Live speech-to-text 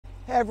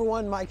Hey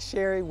everyone, Mike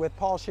Sherry with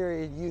Paul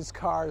Sherry Used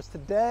Cars.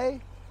 Today,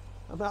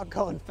 I'm out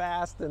going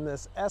fast in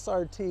this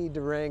SRT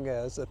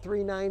Durango. It's a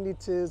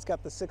 392, it's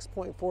got the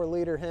 6.4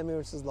 liter Hemi,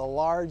 which is the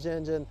large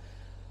engine.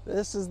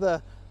 This is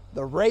the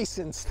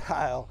racing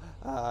style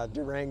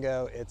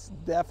Durango. It's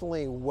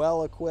definitely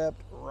well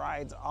equipped,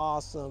 rides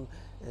awesome,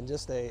 and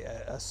just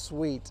a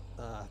sweet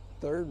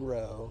third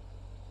row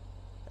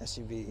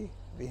SUV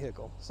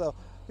vehicle. So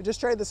we just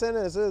traded this in.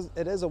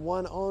 It is a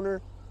one owner.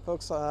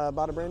 Folks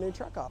bought a brand new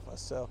truck off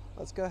us, so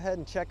let's go ahead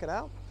and check it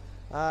out.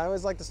 I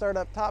always like to start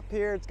up top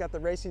here. It's got the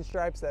racing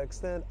stripes that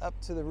extend up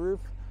to the roof.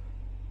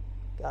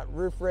 Got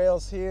roof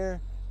rails here.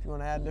 If you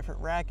want to add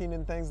different racking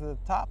and things at the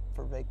top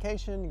for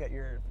vacation, you got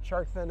your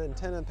shark fin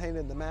antenna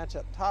painted to match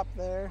up top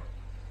there.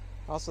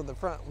 Also the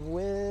front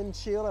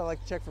windshield, I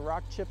like to check for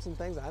rock chips and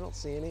things. I don't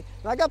see any.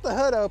 And I got the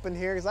hood open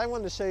here because I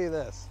wanted to show you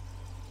this.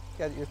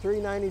 Got your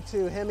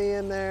 392 Hemi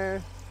in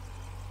there,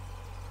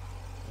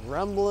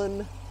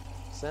 rumbling.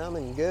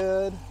 Sounding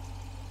good.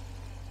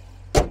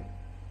 All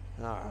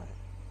right.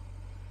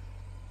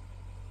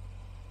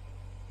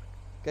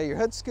 Got your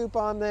hood scoop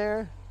on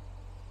there,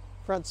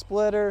 front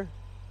splitter,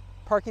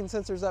 parking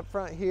sensors up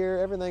front here.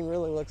 Everything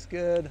really looks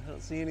good. I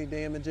don't see any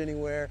damage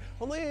anywhere.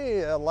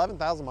 Only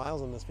 11,000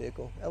 miles on this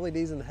vehicle.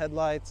 LEDs in the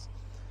headlights.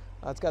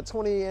 It's got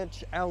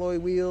 20-inch alloy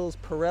wheels,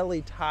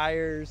 Pirelli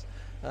tires.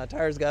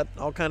 Tires got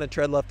all kind of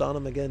tread left on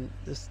them. Again,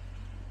 just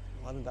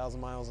 11,000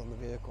 miles on the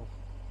vehicle.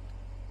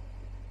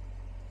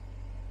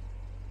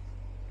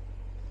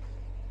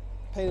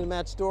 Painted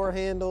match door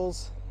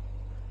handles.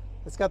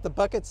 It's got the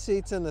bucket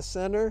seats in the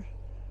center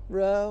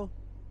row,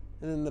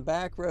 and in the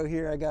back row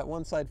here I got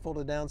one side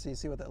folded down so you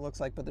see what that looks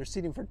like, but there's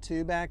seating for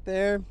two back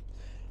there.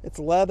 It's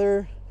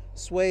leather,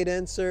 suede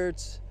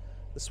inserts.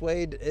 The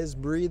suede is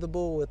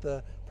breathable with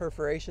the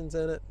perforations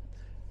in it,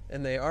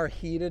 and they are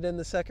heated in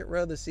the second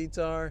row, the seats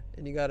are,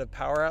 and you got a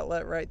power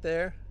outlet right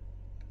there,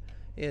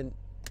 and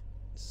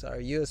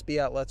USB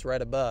outlets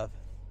right above.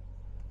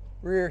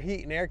 Rear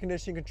heat and air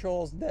conditioning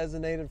controls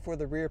designated for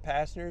the rear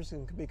passengers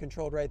and can be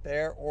controlled right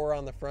there or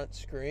on the front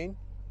screen.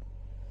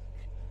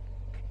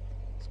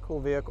 It's a cool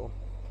vehicle.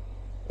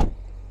 Got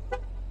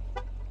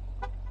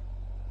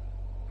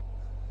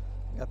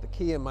the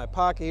key in my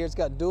pocket here. It's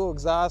got dual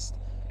exhaust.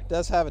 It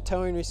does have a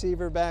towing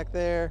receiver back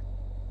there,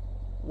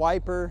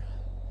 wiper,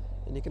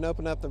 and you can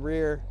open up the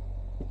rear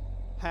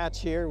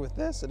hatch here with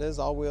this. It is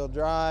all-wheel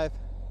drive.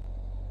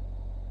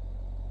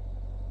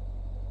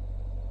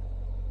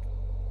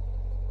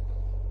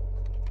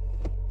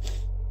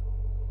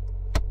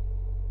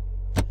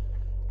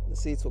 The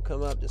seats will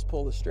come up, just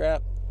pull the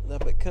strap, and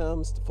up it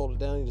comes. To fold it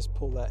down, you just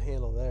pull that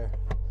handle there.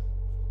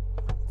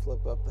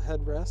 Flip up the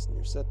headrest, and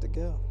you're set to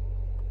go.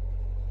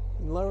 You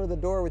can lower the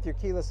door with your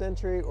keyless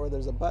entry, or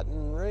there's a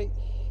button right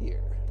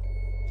here.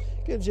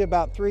 Gives you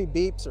about 3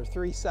 beeps or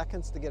 3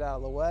 seconds to get out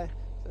of the way,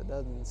 so it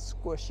doesn't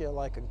squish you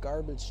like a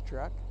garbage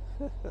truck.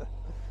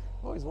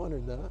 Always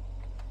wondered that.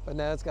 But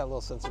now it's got little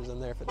sensors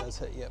in there. If it does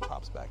hit you, it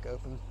pops back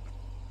open.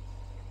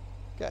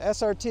 Got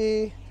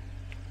SRT,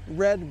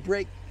 red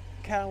brake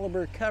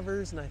caliber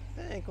covers, and I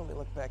think, let me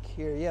look back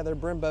here, yeah, they're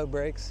Brembo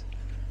brakes.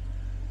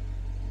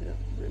 Yeah,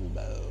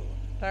 Brembo.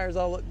 Tires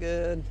all look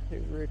good.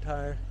 Here's the rear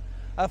tire.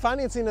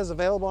 Financing is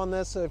available on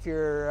this, so if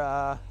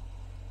you're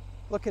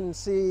looking to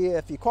see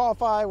if you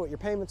qualify, what your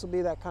payments will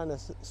be, that kind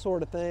of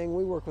sort of thing.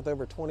 We work with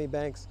over 20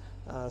 banks,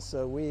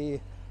 so we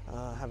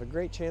have a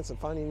great chance of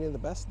finding you the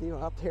best deal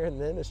out there in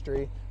the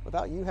industry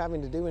without you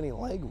having to do any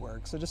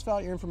legwork. So just fill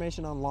out your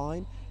information online.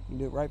 You can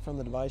do it right from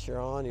the device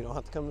you're on. You don't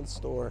have to come to the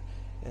store.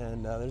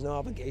 And there's no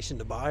obligation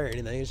to buy or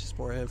anything. It's just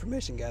more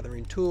information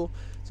gathering tool.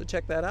 So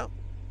check that out.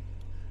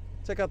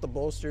 Check out the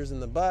bolsters in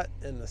the butt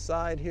and the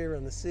side here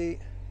on the seat.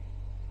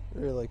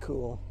 Really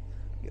cool.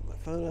 Get my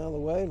phone out of the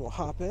way and we'll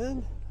hop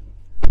in.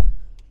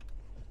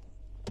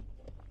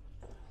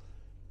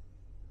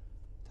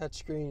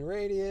 Touchscreen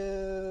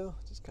radio.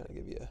 Just kind of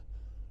give you a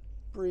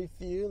brief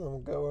view. Then we'll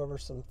go over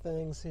some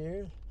things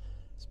here.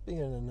 This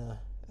being an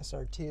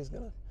SRT is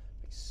going to be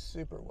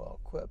super well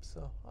equipped,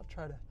 so I'll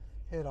try to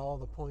hit all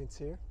the points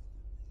here.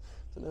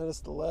 So notice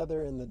the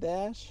leather in the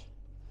dash.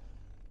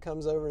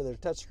 Comes over their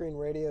touchscreen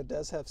radio.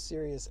 Does have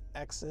Sirius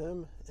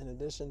XM in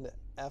addition to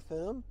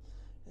FM,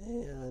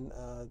 and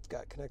it's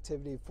got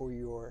connectivity for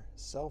your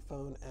cell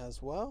phone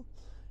as well.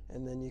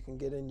 And then you can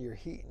get into your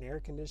heat and air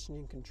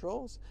conditioning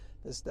controls.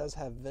 This does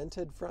have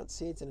vented front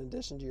seats in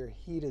addition to your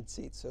heated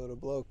seats, so it'll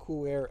blow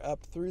cool air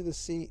up through the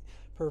seat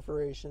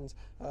perforations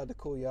to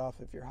cool you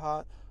off if you're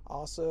hot.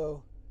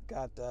 Also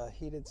got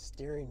heated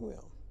steering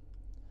wheel.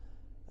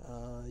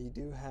 You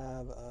do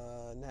have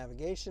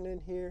navigation in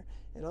here,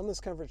 and on this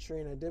comfort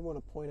screen I did want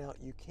to point out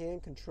you can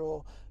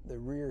control the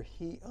rear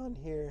heat on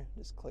here.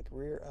 Just click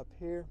rear up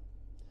here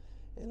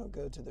and it'll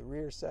go to the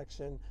rear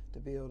section to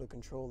be able to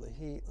control the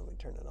heat. Let me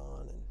turn it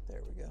on, and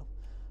there we go.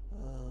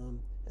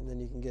 And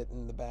then you can get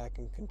in the back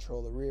and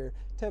control the rear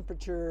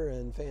temperature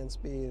and fan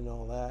speed and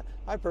all that.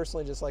 I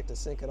personally just like to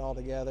sync it all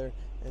together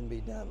and be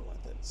done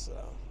with it.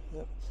 So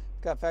yep.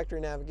 Got factory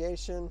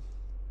navigation.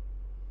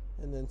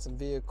 and then some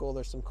vehicle.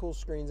 There's some cool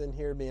screens in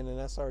here, being an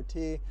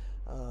SRT,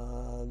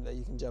 that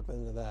you can jump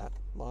into that,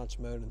 launch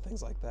mode and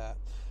things like that.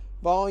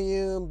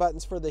 Volume,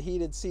 buttons for the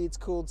heated seats,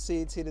 cooled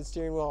seats, heated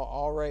steering wheel,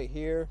 all right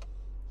here.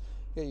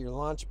 You got your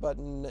launch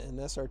button and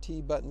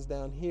SRT buttons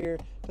down here.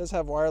 It does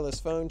have wireless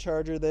phone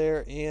charger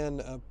there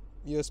and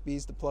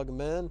USBs to plug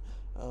them in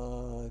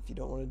if you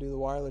don't want to do the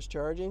wireless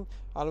charging.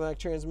 Automatic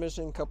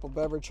transmission, couple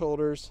beverage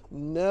holders,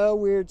 no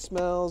weird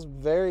smells,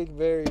 very,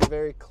 very,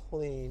 very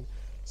clean.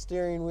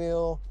 Steering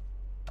wheel,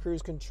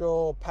 cruise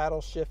control,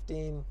 paddle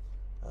shifting,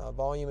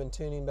 volume and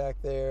tuning back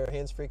there,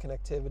 hands-free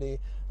connectivity,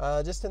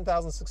 just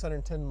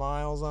 10,610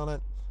 miles on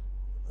it.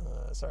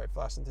 Sorry,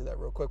 flashing through that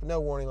real quick, but no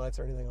warning lights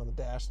or anything on the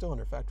dash, still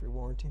under factory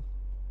warranty.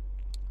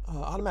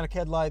 Automatic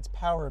headlights,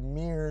 power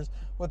mirrors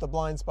with a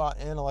blind spot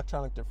and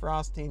electronic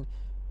defrosting.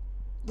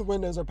 The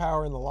windows are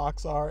power and the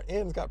locks are,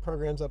 and it's got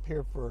programs up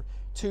here for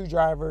 2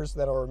 drivers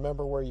that'll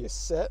remember where you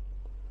sit.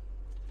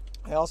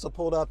 I also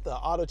pulled up the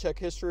auto check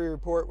history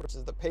report, which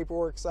is the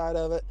paperwork side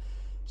of it.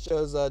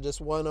 Shows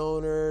just 1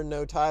 owner,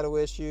 no title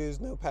issues,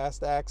 no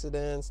past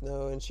accidents,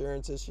 no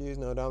insurance issues,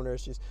 no odometer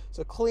issues.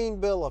 So clean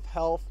bill of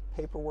health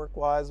paperwork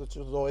wise, which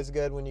is always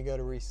good when you go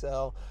to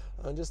resell.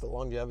 Just the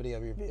longevity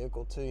of your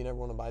vehicle too. You never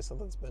want to buy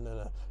something that's been in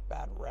a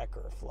bad wreck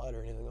or a flood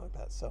or anything like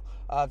that. So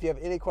if you have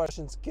any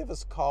questions, give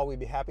us a call. We'd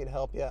be happy to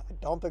help you. I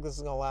don't think this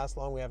is going to last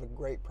long. We have a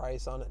great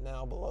price on it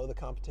now, below the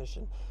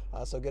competition.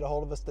 So get a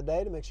hold of us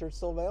today to make sure it's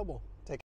still available. Take care.